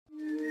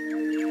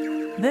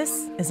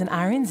This is an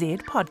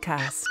RNZ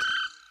podcast.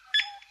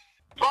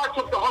 Parts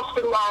of the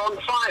hospital are on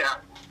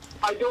fire.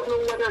 I don't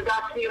know whether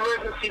that's the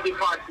emergency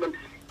department.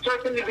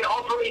 Certainly the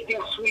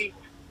operating suite,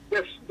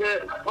 the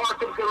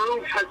part of the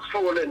roof has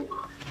fallen.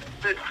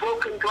 There's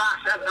broken glass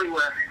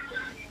everywhere.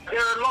 There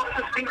are lots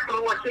of people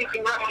who are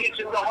taking refuge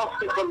in the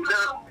hospital.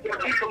 There are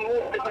people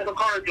moving in the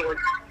corridors.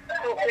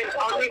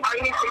 Okay, I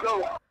need to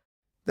go.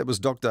 That was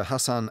Dr.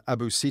 Hassan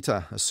Abu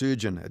Sita, a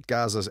surgeon at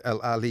Gaza's El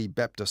Ali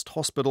Baptist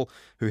Hospital,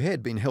 who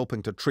had been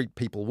helping to treat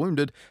people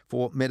wounded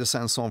for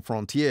Médecins Sans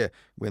Frontières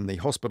when the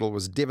hospital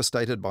was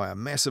devastated by a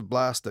massive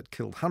blast that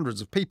killed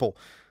hundreds of people,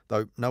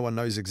 though no one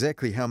knows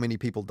exactly how many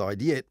people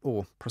died yet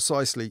or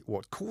precisely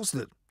what caused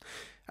it.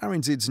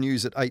 RNZ's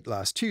News at 8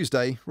 last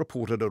Tuesday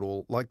reported it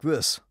all like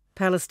this.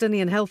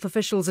 Palestinian health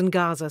officials in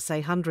Gaza say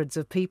hundreds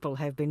of people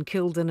have been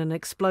killed in an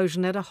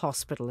explosion at a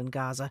hospital in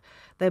Gaza.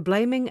 They're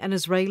blaming an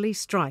Israeli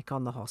strike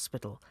on the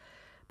hospital.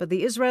 But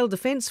the Israel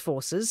Defense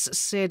Forces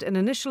said an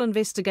initial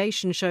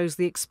investigation shows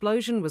the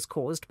explosion was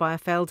caused by a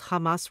failed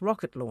Hamas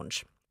rocket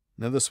launch.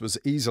 Now, this was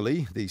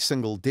easily the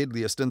single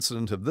deadliest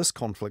incident of this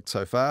conflict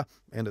so far,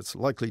 and it's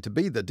likely to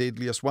be the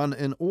deadliest one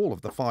in all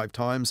of the 5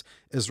 times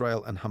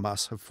Israel and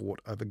Hamas have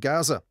fought over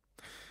Gaza.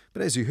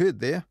 But as you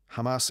heard there,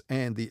 Hamas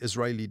and the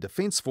Israeli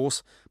Defense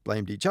Force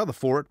blamed each other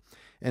for it,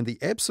 and the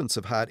absence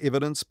of hard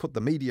evidence put the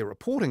media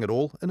reporting it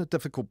all in a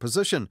difficult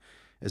position,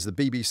 as the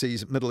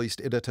BBC's Middle East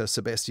editor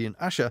Sebastian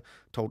Usher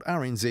told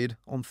RNZ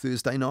on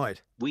Thursday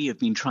night. We have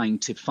been trying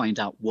to find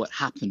out what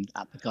happened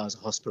at the Gaza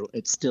hospital.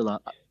 It's still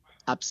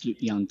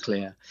absolutely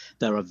unclear.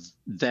 There are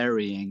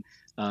varying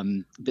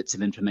bits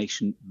of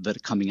information that are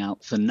coming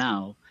out. For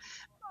now,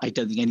 I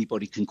don't think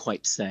anybody can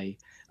quite say.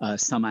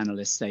 Some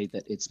analysts say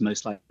that it's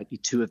most likely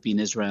to have been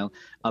Israel.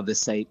 Others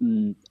say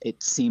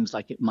it seems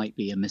like it might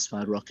be a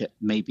misfired rocket.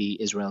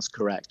 Maybe Israel's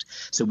correct.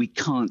 So we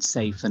can't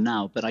say for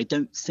now. But I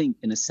don't think,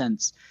 in a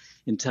sense,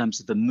 in terms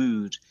of the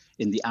mood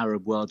in the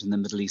Arab world and the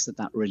Middle East,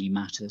 that really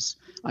matters.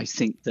 I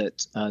think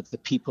that the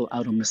people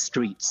out on the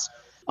streets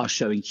are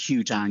showing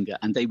huge anger,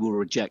 and they will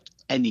reject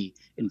any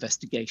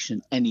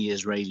investigation, any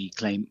Israeli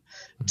claim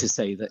to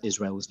say that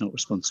Israel was not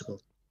responsible.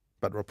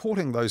 But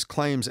reporting those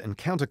claims and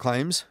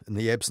counterclaims, in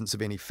the absence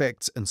of any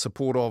facts in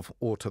support of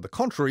or to the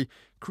contrary,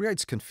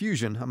 creates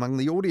confusion among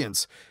the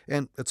audience.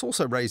 And it's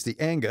also raised the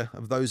anger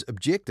of those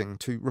objecting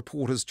to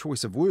reporters'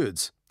 choice of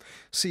words.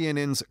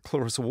 CNN's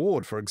Clarissa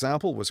Ward, for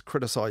example, was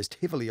criticised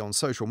heavily on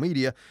social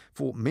media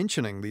for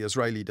mentioning the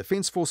Israeli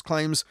Defence Force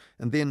claims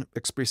and then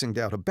expressing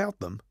doubt about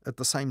them at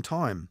the same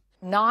time.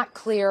 Not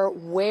clear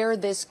where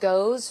this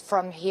goes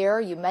from here.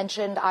 You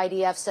mentioned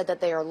IDF said that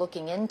they are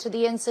looking into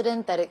the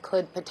incident, that it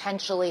could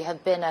potentially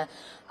have been a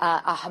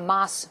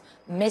Hamas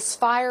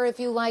misfire, if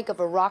you like, of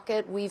a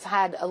rocket. We've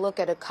had a look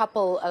at a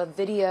couple of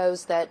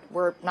videos that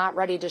we're not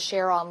ready to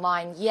share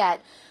online yet,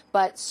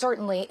 but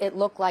certainly it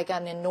looked like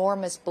an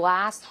enormous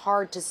blast.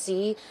 Hard to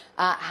see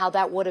how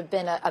that would have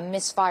been a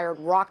misfired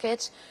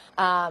rocket,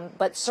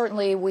 but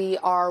certainly we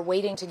are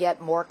waiting to get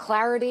more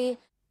clarity.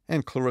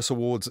 And Clarissa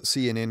Ward's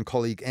CNN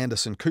colleague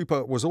Anderson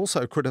Cooper was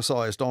also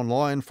criticised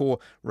online for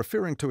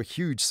referring to a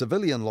huge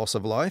civilian loss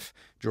of life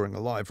during a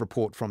live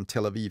report from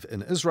Tel Aviv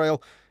in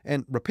Israel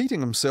and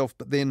repeating himself,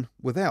 but then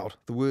without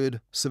the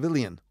word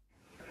civilian.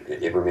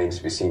 It remains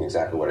to be seen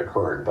exactly what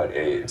occurred, but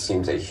it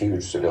seems a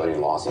huge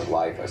civilian loss of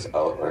life,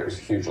 a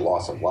huge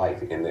loss of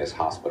life in this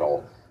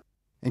hospital.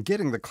 And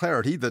getting the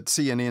clarity that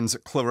CNN's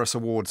Clarissa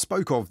Ward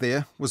spoke of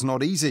there was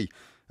not easy.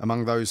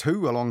 Among those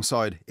who,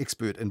 alongside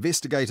expert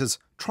investigators,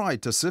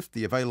 tried to sift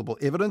the available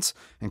evidence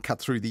and cut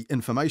through the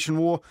information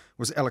war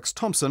was Alex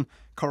Thompson,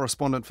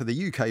 correspondent for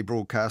the UK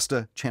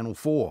broadcaster Channel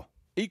 4.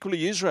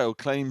 Equally, Israel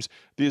claims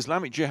the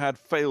Islamic Jihad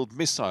failed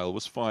missile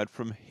was fired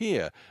from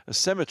here, a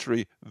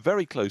cemetery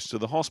very close to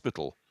the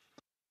hospital.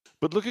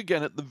 But look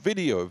again at the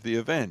video of the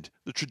event.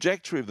 The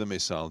trajectory of the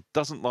missile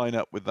doesn't line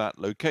up with that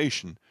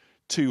location.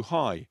 Too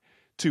high,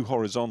 too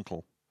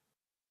horizontal.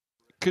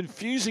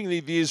 Confusingly,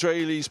 the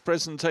Israelis'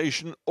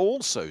 presentation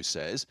also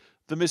says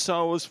the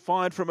missile was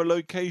fired from a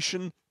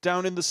location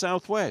down in the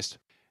southwest.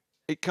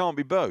 It can't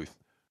be both.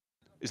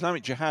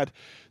 Islamic Jihad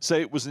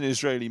say it was an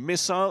Israeli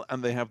missile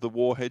and they have the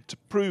warhead to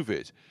prove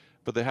it,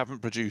 but they haven't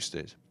produced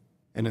it.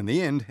 And in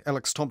the end,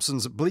 Alex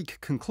Thompson's bleak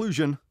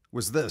conclusion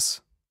was this.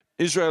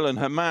 Israel and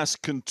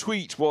Hamas can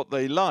tweet what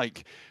they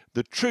like.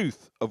 The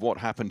truth of what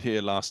happened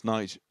here last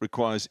night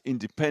requires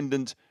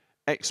independent,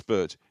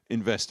 expert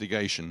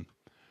investigation.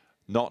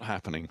 Not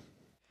happening.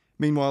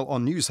 Meanwhile,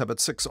 on News Hub at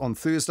 6 on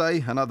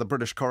Thursday, another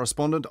British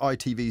correspondent,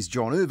 ITV's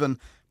John Irvin,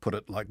 put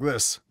it like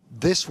this.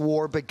 This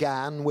war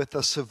began with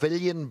a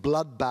civilian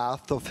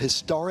bloodbath of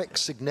historic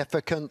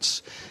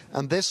significance,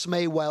 and this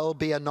may well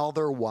be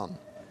another one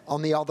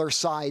on the other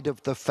side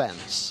of the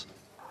fence.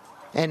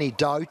 Any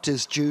doubt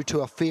is due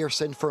to a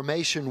fierce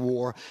information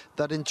war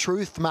that in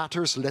truth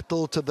matters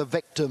little to the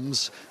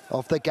victims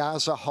of the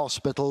Gaza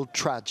hospital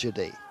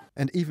tragedy.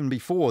 And even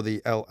before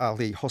the El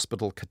Ali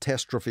hospital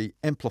catastrophe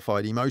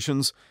amplified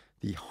emotions,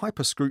 the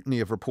hyper-scrutiny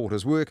of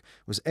reporters' work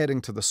was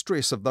adding to the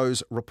stress of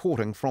those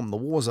reporting from the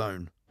war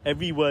zone.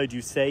 Every word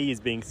you say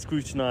is being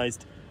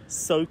scrutinised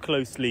so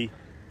closely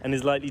and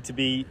is likely to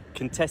be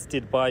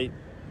contested by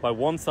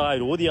one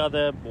side or the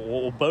other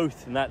or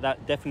both, and that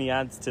definitely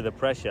adds to the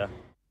pressure.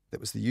 That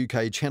was the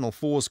UK Channel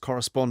 4's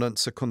correspondent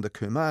Secunda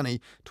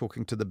Kumani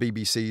talking to the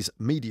BBC's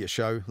media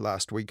show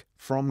last week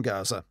from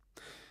Gaza.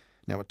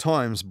 Now, at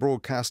times,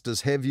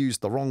 broadcasters have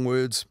used the wrong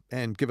words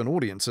and given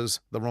audiences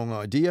the wrong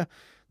idea.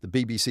 The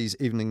BBC's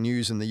Evening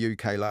News in the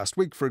UK last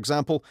week, for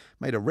example,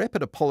 made a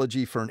rapid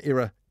apology for an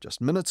error just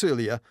minutes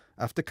earlier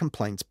after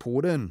complaints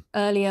poured in.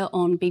 Earlier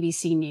on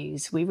BBC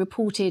News, we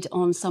reported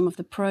on some of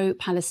the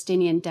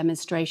pro-Palestinian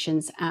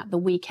demonstrations at the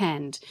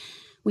weekend.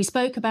 We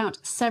spoke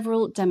about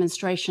several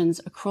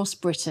demonstrations across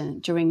Britain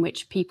during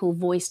which people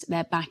voiced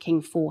their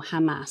backing for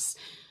Hamas.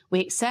 We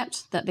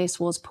accept that this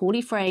was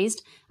poorly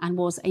phrased and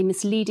was a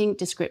misleading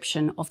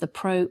description of the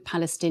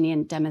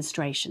pro-Palestinian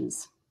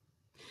demonstrations.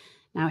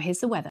 Now here's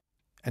the weather.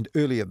 And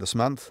earlier this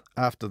month,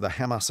 after the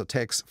Hamas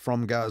attacks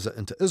from Gaza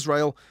into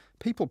Israel,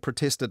 people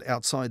protested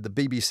outside the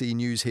BBC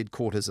News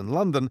headquarters in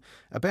London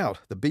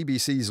about the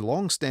BBC's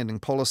long-standing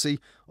policy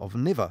of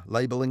never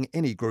labelling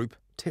any group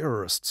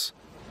terrorists.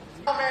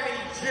 How many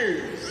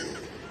Jews,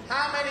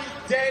 how many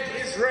dead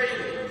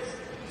Israelis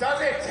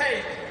does it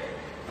take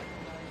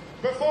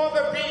before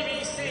the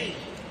BBC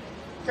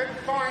can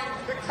find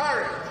the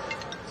courage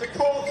to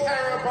call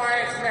terror by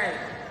its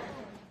name?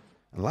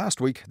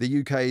 Last week, the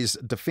UK's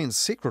Defence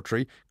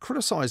Secretary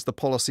criticised the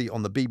policy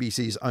on the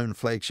BBC's own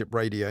flagship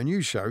radio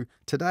news show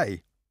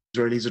Today.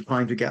 Israelis are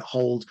trying to get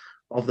hold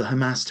of the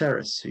Hamas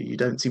terrorists, who you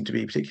don't seem to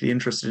be particularly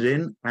interested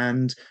in,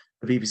 and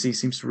the BBC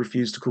seems to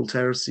refuse to call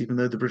terrorists, even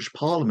though the British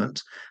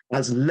Parliament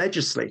has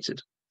legislated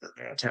that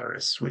they are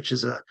terrorists, which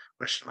is a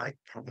question I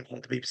haven't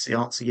heard the BBC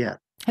answer yet.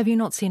 Have you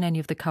not seen any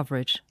of the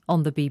coverage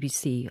on the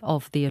BBC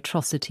of the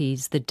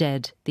atrocities, the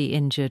dead, the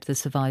injured, the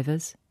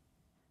survivors?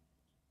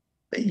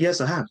 Yes,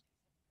 I have.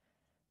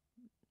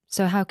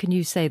 So how can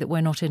you say that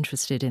we're not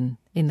interested in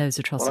those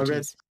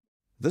atrocities?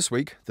 This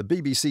week, the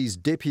BBC's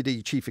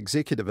Deputy Chief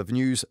Executive of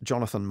News,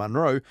 Jonathan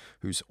Munro,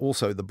 who's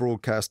also the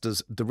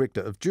broadcaster's Director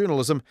of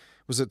Journalism,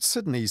 was at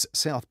Sydney's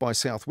South by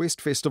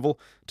Southwest Festival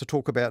to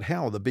talk about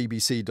how the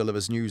BBC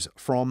delivers news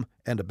from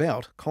and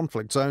about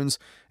conflict zones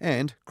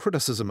and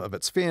criticism of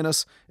its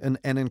fairness in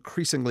an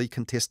increasingly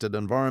contested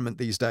environment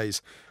these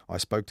days. I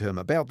spoke to him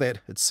about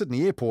that at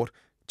Sydney Airport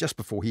just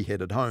before he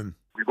headed home.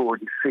 We've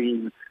already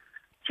seen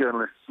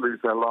journalists lose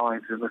their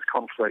lives in this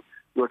conflict,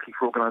 working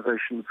for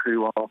organisations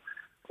who are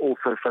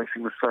also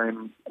facing the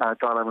same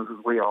dilemmas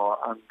as we are,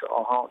 and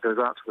our heart goes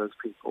out to those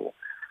people.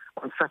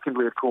 And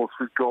secondly, of course,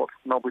 we've got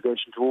an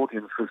obligation to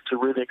audiences to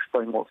really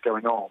explain what's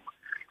going on.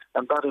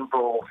 And that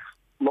involves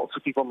lots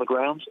of people on the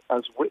ground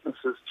as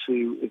witnesses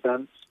to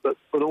events, but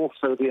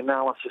also the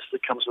analysis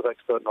that comes with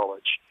expert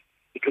knowledge,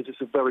 because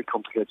it's a very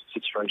complicated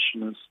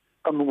situation. As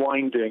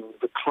unwinding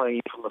the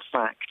claim from the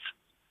fact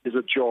is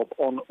a job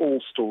on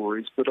all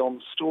stories, but on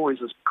stories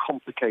as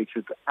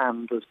complicated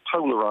and as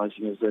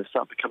polarising as this,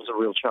 that becomes a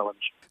real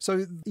challenge.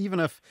 So even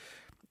if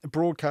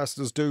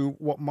broadcasters do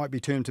what might be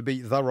termed to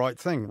be the right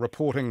thing,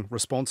 reporting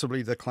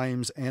responsibly the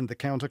claims and the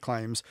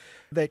counterclaims,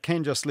 that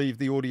can just leave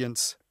the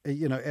audience,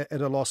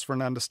 at a loss for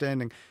an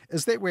understanding.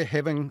 Is that where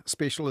having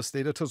specialist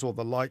editors or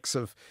the likes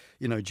of,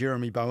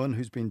 Jeremy Bowen,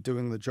 who's been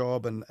doing the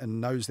job and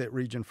knows that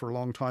region for a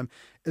long time,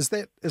 is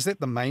that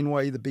the main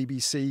way the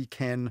BBC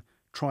can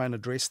try and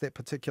address that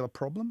particular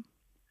problem?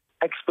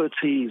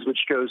 Expertise,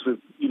 which goes with,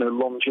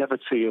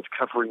 longevity of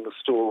covering the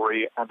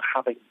story and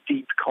having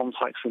deep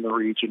contacts in the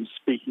region,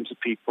 speaking to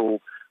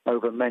people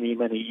over many,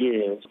 many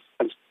years,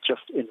 is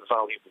just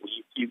invaluable.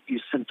 You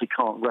simply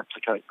can't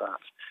replicate that.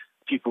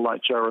 People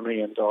like Jeremy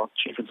and our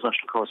Chief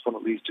International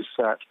Correspondent, Lise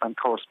Doucette, and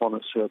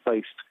correspondents who are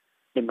based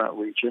in that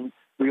region.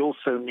 We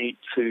also need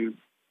to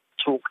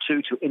talk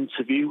to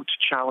interview, to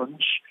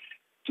challenge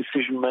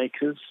decision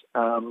makers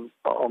on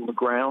the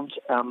ground,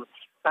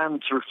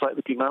 and to reflect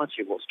the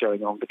humanity of what's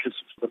going on, because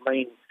the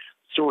main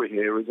story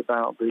here is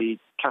about the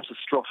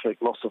catastrophic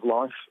loss of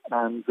life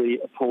and the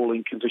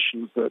appalling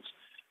conditions that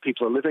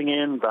people are living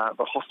in, that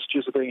the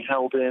hostages are being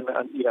held in,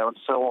 and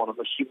so on, and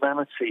the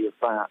humanity of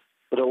that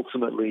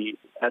ultimately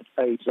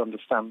aids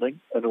understanding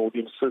and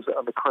audiences,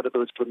 and the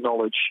credibility of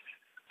knowledge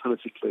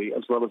politically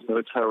as well as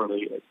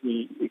militarily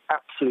is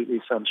absolutely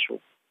essential.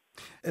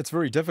 It's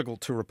very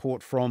difficult to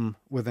report from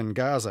within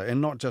Gaza,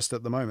 and not just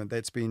at the moment.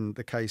 That's been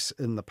the case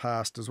in the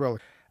past as well.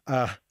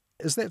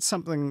 Is that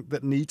something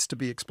that needs to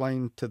be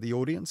explained to the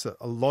audience?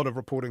 A lot of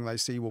reporting they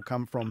see will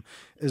come from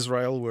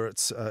Israel, where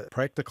it's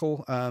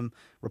practical.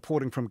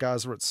 Reporting from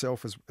Gaza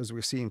itself, as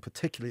we're seeing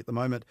particularly at the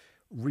moment,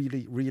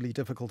 really, really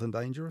difficult and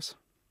dangerous.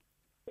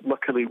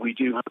 Luckily, we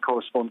do have a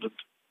correspondent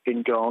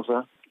in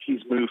Gaza. He's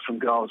moved from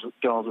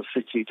Gaza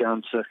City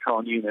down to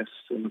Khan Yunis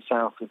in the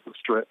south of the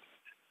Strip.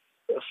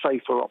 A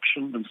safer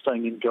option than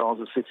staying in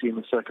Gaza City in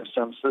the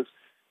circumstances,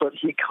 but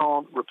he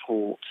can't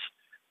report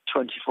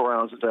 24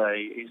 hours a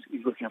day.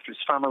 He's looking after his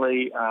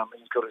family,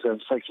 he's got his own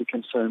safety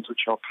concerns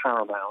which are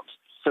paramount.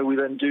 So we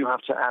then do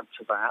have to add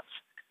to that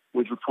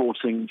with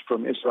reporting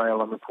from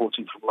Israel and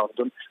reporting from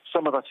London.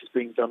 Some of that is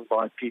being done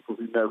by people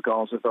who know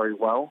Gaza very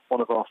well. One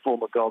of our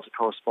former Gaza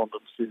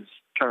correspondents is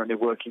currently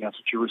working out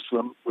of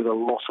Jerusalem with a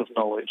lot of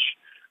knowledge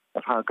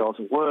of how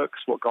Gaza works,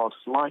 what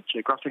Gaza's like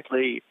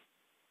geographically,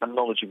 and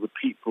knowledge of the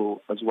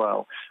people as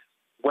well.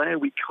 Where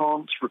we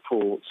can't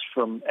report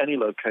from any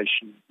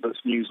location that's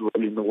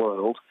newsworthy in the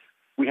world,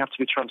 we have to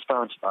be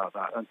transparent about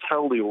that and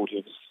tell the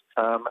audience.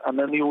 And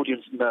then the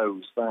audience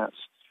knows that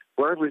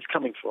wherever it's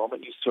coming from,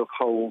 it needs to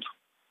uphold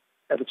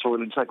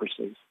editorial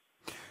integrity.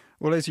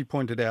 Well, as you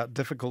pointed out,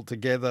 difficult to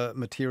gather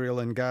material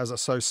in Gaza.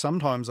 So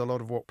sometimes a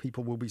lot of what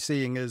people will be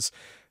seeing is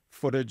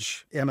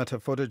footage, amateur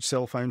footage,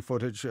 cell phone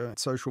footage,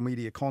 social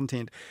media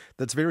content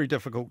that's very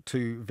difficult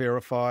to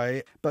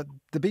verify. But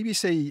the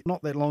BBC,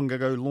 not that long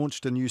ago,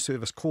 launched a new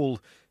service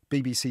called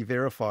BBC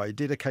Verify,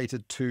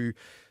 dedicated to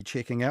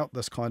checking out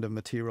this kind of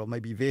material,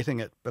 maybe vetting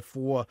it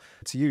before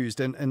it's used.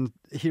 And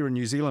here in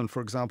New Zealand,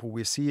 for example,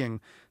 we're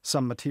seeing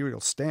some material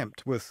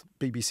stamped with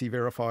BBC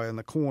Verify in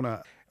the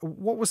corner.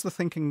 What was the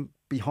thinking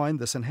behind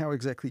this, and how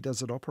exactly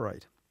does it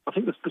operate? I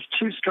think there's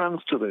two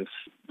strands to this.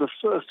 The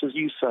first, as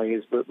you say,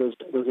 is that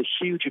there's a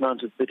huge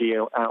amount of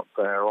video out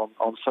there on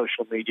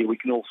social media. We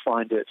can all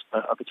find it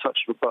at the touch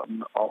of a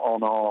button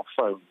on our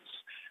phones.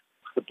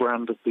 The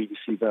brand of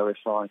BBC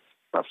Verify.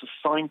 That's a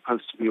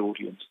signpost to the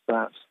audience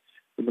that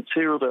the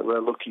material that we're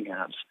looking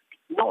at,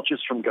 not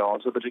just from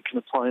Gaza, but it can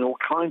apply in all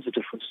kinds of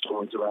different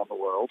stories around the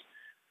world,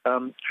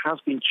 has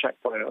been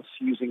checked by us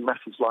using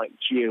methods like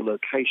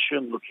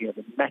geolocation, looking at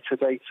the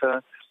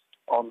metadata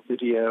on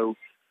video,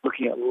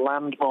 looking at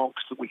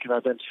landmarks that we can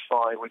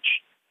identify,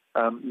 which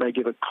may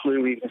give a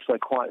clue even if they're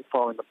quite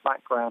far in the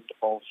background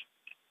of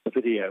the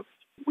video.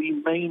 We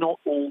may not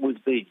always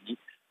be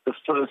the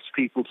first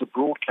people to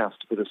broadcast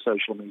a bit of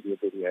social media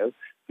video,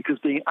 because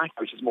being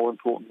accurate is more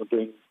important than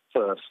being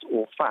first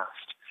or fast.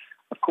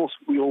 Of course,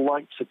 we all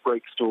like to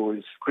break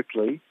stories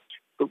quickly,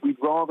 but we'd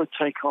rather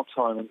take our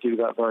time and do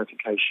that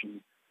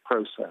verification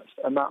process.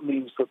 And that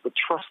means that the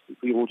trust that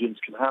the audience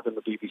can have in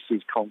the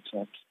BBC's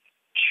content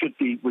should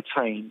be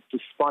retained,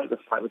 despite the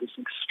fact that it's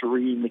an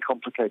extremely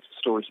complicated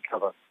story to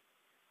cover.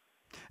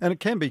 And it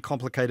can be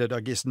complicated,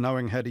 I guess,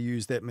 knowing how to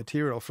use that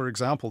material. For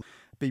example,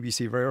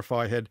 BBC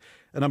Verify had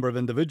a number of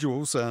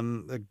individuals,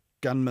 the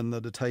gunmen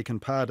that had taken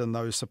part in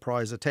those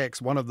surprise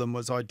attacks. One of them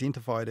was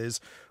identified as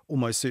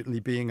almost certainly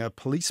being a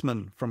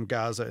policeman from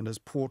Gaza in his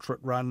portrait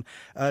run.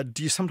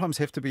 Do you sometimes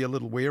have to be a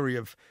little wary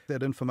of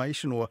that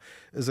information, or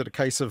is it a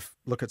case of,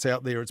 look, it's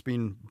out there, it's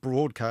been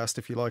broadcast,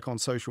 if you like, on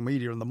social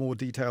media, and the more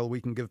detail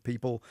we can give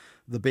people,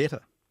 the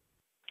better?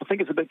 I think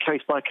it's a bit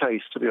case by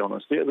case, to be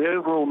honest. The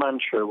overall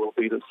mantra will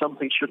be that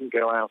something shouldn't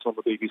go out on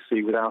the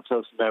BBC without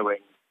us knowing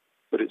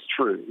that it's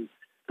true.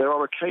 There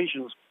are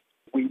occasions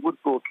we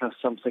would broadcast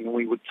something and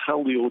we would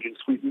tell the audience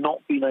we've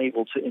not been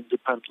able to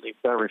independently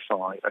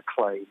verify a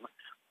claim,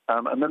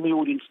 and then the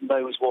audience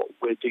knows what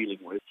we're dealing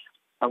with.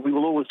 And we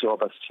will always do our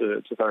best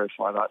to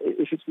verify that.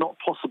 If it's not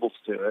possible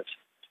to do it,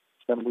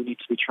 then we need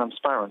to be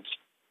transparent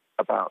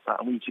about that,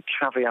 and we need to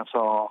caveat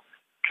our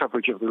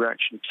coverage of the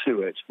reaction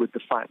to it with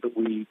the fact that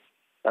we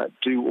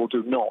do or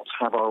do not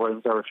have our own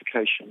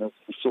verification of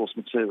the source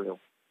material.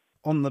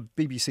 On the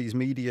BBC's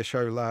media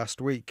show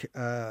last week,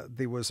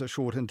 there was a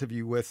short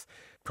interview with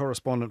a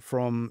correspondent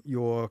from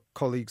your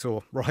colleagues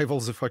or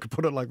rivals, if I could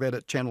put it like that,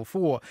 at Channel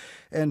 4.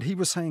 And he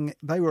was saying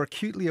they were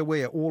acutely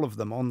aware, all of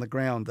them on the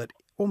ground, that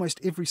almost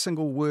every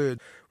single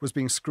word was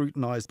being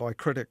scrutinised by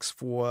critics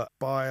for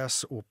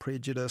bias or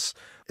prejudice.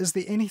 Is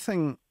there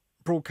anything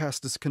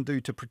broadcasters can do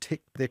to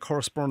protect their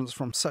correspondents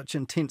from such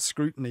intense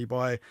scrutiny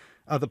by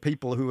other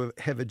people who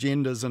have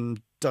agendas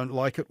and don't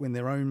like it when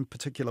their own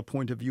particular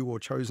point of view or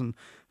chosen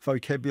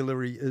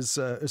vocabulary is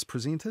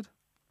presented?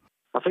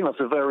 I think that's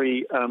a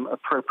very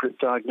appropriate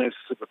diagnosis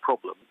of the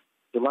problem.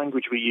 The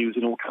language we use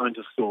in all kinds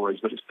of stories,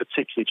 but it's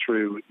particularly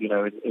true,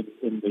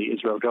 in the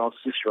Israel-Gaza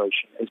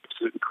situation, is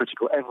absolutely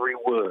critical. Every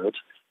word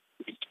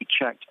needs to be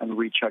checked and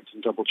rechecked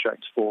and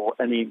double-checked for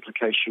any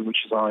implication which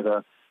is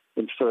either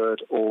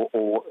inferred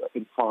or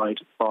implied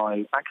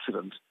by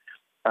accident,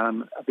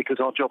 because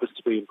our job is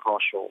to be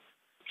impartial,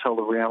 tell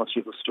the reality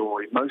of the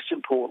story, most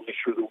importantly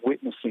through the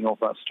witnessing of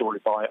that story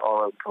by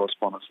our own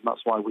correspondents. And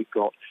that's why we've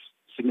got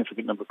a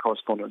significant number of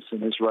correspondents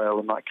in Israel,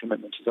 and that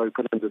commitment is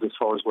open-ended as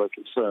far as we're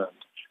concerned.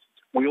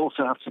 We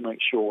also have to make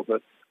sure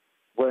that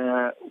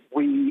where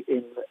we,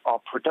 in our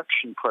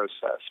production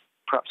process,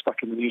 perhaps back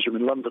in the newsroom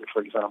in London,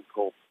 for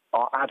example,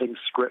 are adding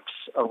scripts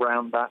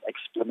around that,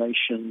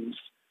 explanations,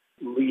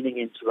 leaning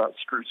into that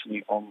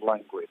scrutiny on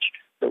language,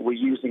 that we're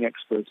using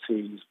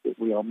expertise, that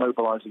we are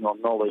mobilising our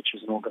knowledge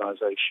as an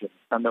organisation,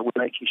 and that we're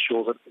making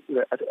sure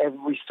that at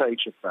every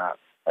stage of that,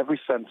 every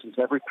sentence,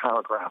 every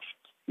paragraph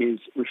is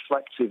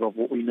reflective of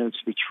what we know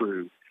to be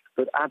true,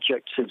 that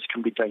adjectives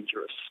can be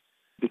dangerous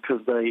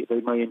because they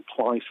may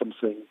imply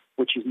something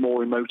which is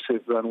more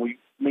emotive than we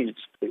mean it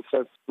to be.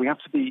 So we have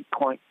to be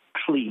quite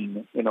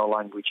clean in our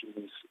language in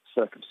these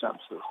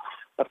circumstances.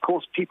 Of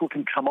course, people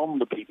can come on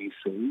the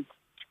BBC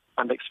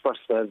and express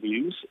their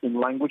views in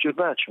language of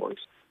their choice.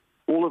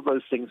 All of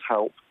those things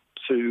help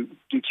to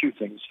do two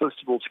things. First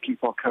of all, to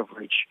keep our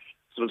coverage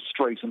sort of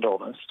straight and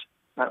honest,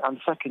 and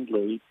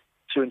secondly,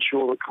 to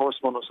ensure that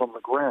correspondents on the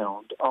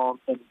ground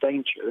aren't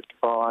endangered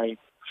by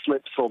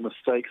slips or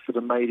mistakes that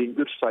are made in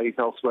good faith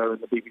elsewhere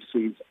in the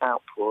BBC's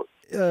output.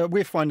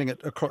 We're finding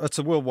it's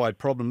a worldwide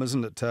problem,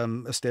 isn't it?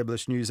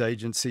 Established news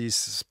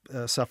agencies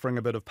suffering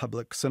a bit of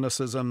public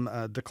cynicism,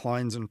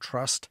 declines in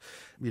trust.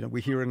 You know,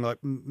 we're hearing like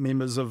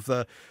members of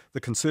the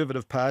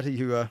Conservative Party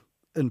who are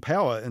in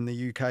power in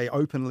the UK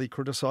openly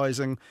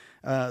criticising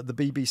the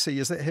BBC.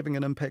 Is that having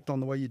an impact on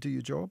the way you do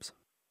your jobs?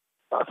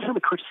 I think the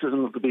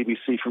criticism of the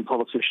BBC from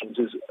politicians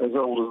is as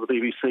old as the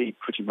BBC,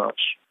 pretty much.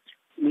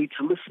 You need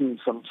to listen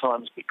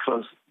sometimes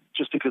because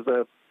just because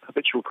they're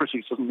habitual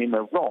critics doesn't mean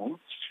they're wrong,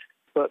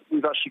 but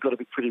we've actually got to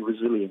be pretty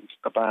resilient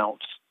about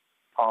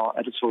our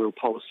editorial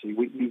policy.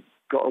 We've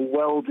got a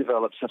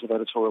well-developed set of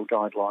editorial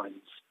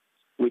guidelines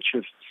which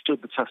have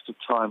stood the test of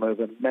time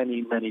over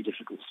many, many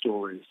difficult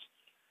stories,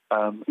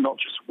 not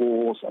just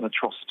wars and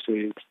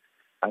atrocities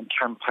and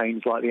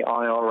campaigns like the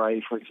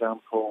IRA, for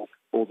example,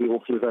 or the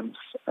awful events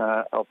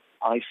of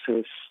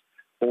ISIS,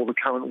 or the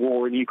current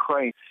war in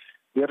Ukraine.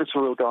 The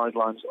editorial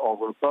guidelines are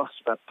robust,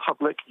 they're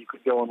public, you can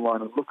go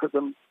online and look at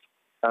them.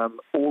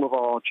 All of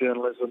our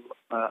journalism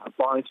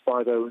abides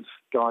by those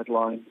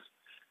guidelines.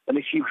 And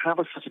if you have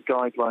a set of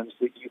guidelines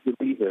that you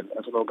believe in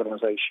as an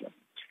organisation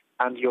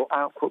and your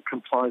output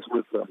complies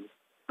with them,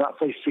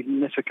 that's a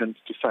significant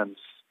defence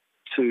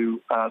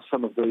to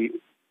some of the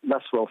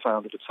less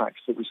well-founded attacks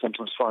that we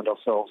sometimes find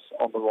ourselves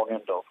on the wrong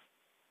end of.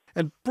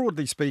 And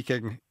broadly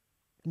speaking,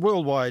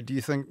 worldwide, do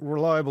you think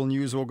reliable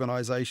news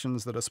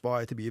organisations that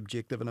aspire to be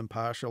objective and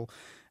impartial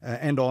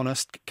and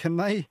honest, can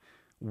they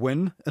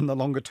win in the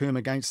longer term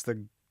against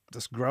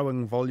this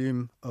growing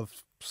volume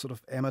of sort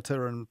of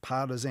amateur and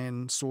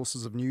partisan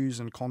sources of news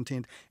and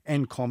content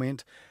and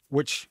comment,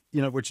 which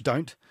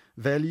don't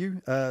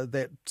value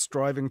that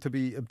striving to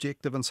be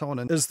objective and so on?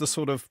 And is the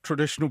sort of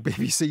traditional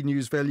BBC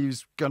news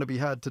values going to be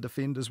hard to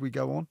defend as we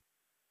go on?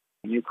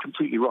 You're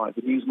completely right.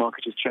 The news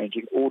market is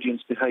changing.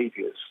 Audience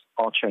behaviours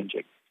are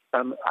changing.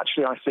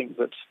 Actually, I think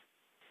that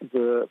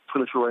the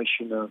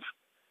proliferation of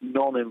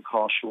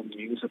non-impartial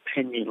news,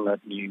 opinion-led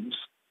news,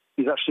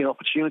 is actually an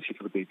opportunity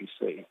for the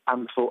BBC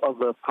and for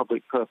other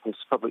public purpose,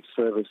 public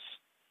service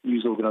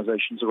news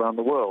organisations around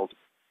the world,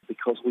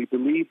 because we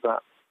believe that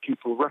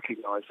people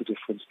recognise the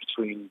difference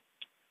between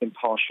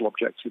impartial,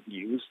 objective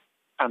news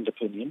and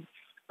opinion.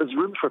 There's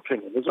room for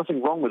opinion. There's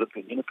nothing wrong with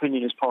opinion.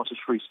 Opinion is part of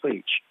free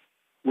speech.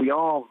 We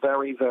are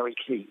very, very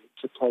keen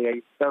to play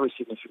a very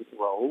significant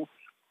role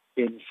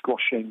in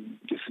squashing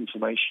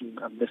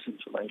disinformation and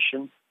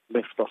misinformation,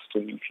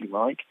 myth-busting, if you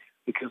like,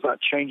 because that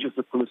changes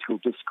the political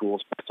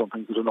discourse based on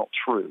things that are not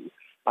true.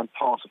 And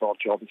part of our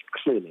job is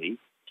clearly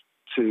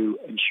to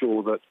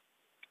ensure that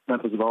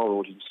members of our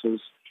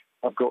audiences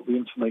have got the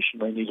information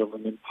they need on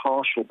an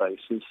impartial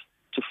basis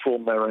to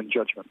form their own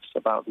judgments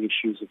about the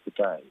issues of the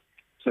day.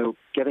 So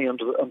getting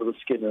under the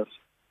skin of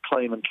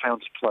claim and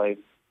counterclaim,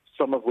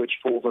 some of which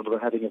falls under the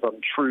heading of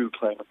untrue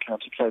claim and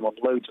counterclaim on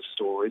loads of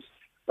stories,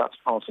 that's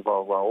part of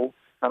our role.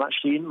 And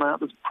actually in that,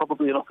 there's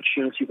probably an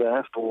opportunity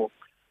there for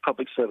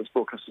public service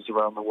broadcasters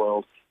around the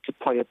world to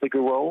play a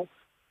bigger role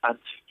and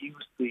to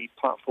use the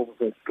platforms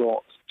they've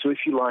got to, if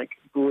you like,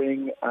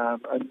 bring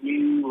a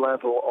new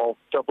level of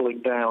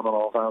doubling down on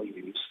our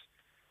values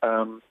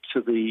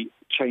to the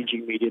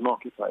changing media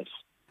marketplace.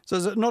 So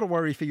is it not a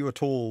worry for you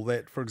at all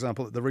that, for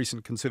example, at the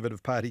recent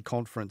Conservative Party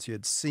conference, you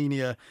had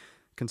senior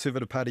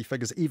Conservative Party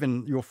figures,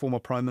 even your former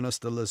Prime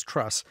Minister Liz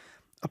Truss,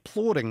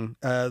 applauding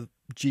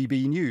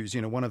GB News,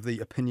 one of the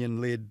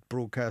opinion-led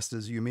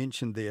broadcasters you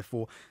mentioned there,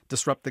 for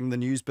disrupting the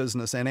news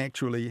business and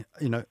actually,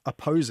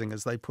 opposing,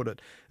 as they put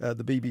it,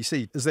 the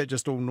BBC. Is that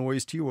just all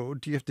noise to you, or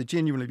do you have to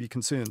genuinely be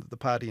concerned that the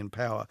party in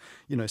power,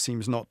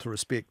 seems not to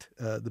respect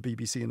the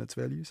BBC and its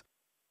values?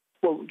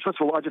 Well, first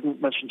of all, I didn't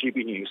mention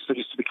GB News, so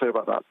just to be clear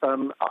about that.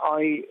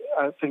 I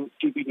think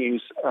GB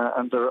News,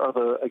 and there are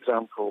other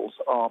examples,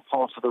 are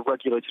part of the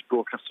regulated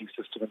broadcasting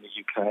system in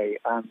the UK,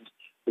 and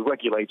the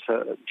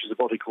regulator, which is a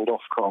body called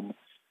Ofcom,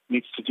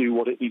 needs to do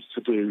what it needs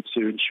to do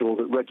to ensure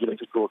that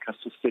regulated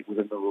broadcasters stick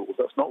within the rules.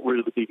 That's not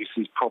really the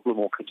BBC's problem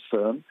or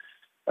concern.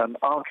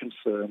 Our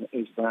concern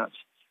is that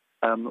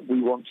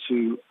we want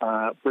to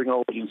bring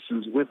our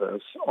audiences with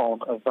us on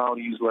a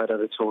values-led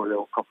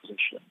editorial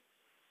proposition.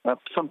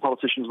 Some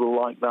politicians will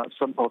like that,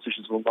 some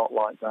politicians will not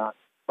like that.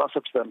 That's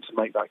up to them to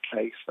make that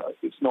case.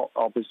 It's not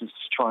our business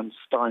to try and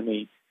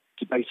stymie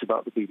debate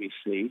about the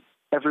BBC.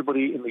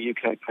 Everybody in the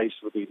UK pays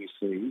for the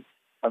BBC,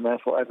 and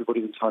therefore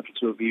everybody's entitled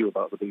to a view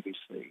about the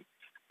BBC.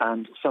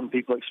 And some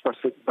people express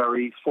it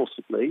very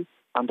forcibly,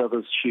 and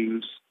others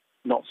choose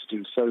not to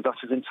do so. That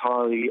is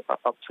entirely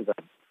up to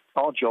them.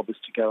 Our job is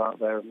to go out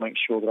there and make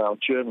sure that our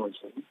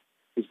journalism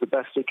is the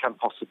best it can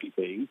possibly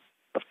be.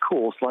 Of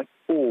course, like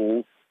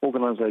all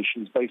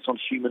organisations based on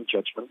human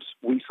judgment,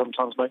 we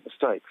sometimes make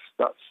mistakes.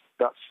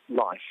 That's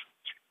life.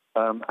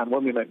 And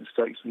when we make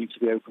mistakes, we need to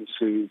be open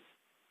to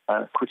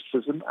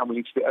criticism, and we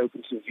need to be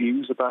open to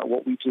views about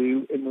what we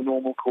do in the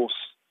normal course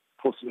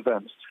reporting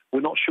events.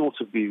 We're not short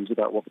of views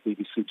about what the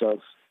BBC does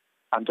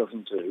and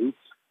doesn't do.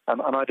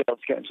 And I don't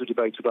want to get into a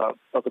debate about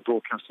other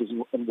broadcasters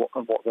and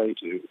what they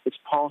do. It's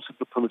part of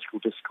the political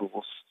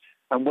discourse.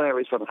 And where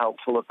it's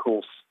unhelpful, of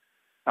course,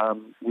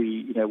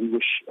 we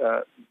wish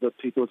that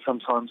people had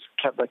sometimes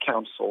kept their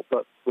counsel,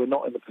 but we're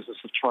not in the business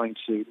of trying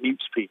to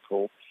mute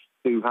people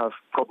who have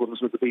problems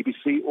with the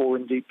BBC, or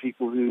indeed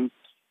people who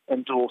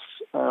endorse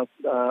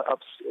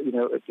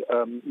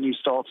new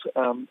start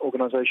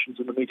organisations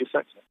in the media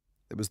sector.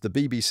 It was the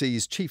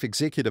BBC's Chief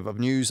Executive of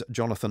News,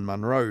 Jonathan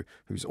Munro,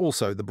 who's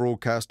also the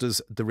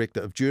broadcaster's Director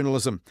of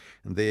Journalism.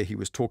 And there he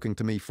was talking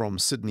to me from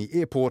Sydney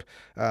Airport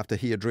after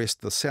he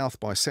addressed the South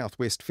by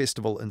Southwest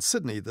Festival in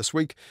Sydney this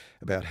week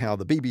about how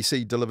the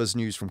BBC delivers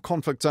news from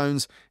conflict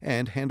zones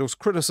and handles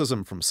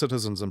criticism from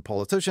citizens and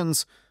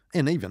politicians,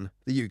 and even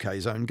the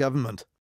UK's own government.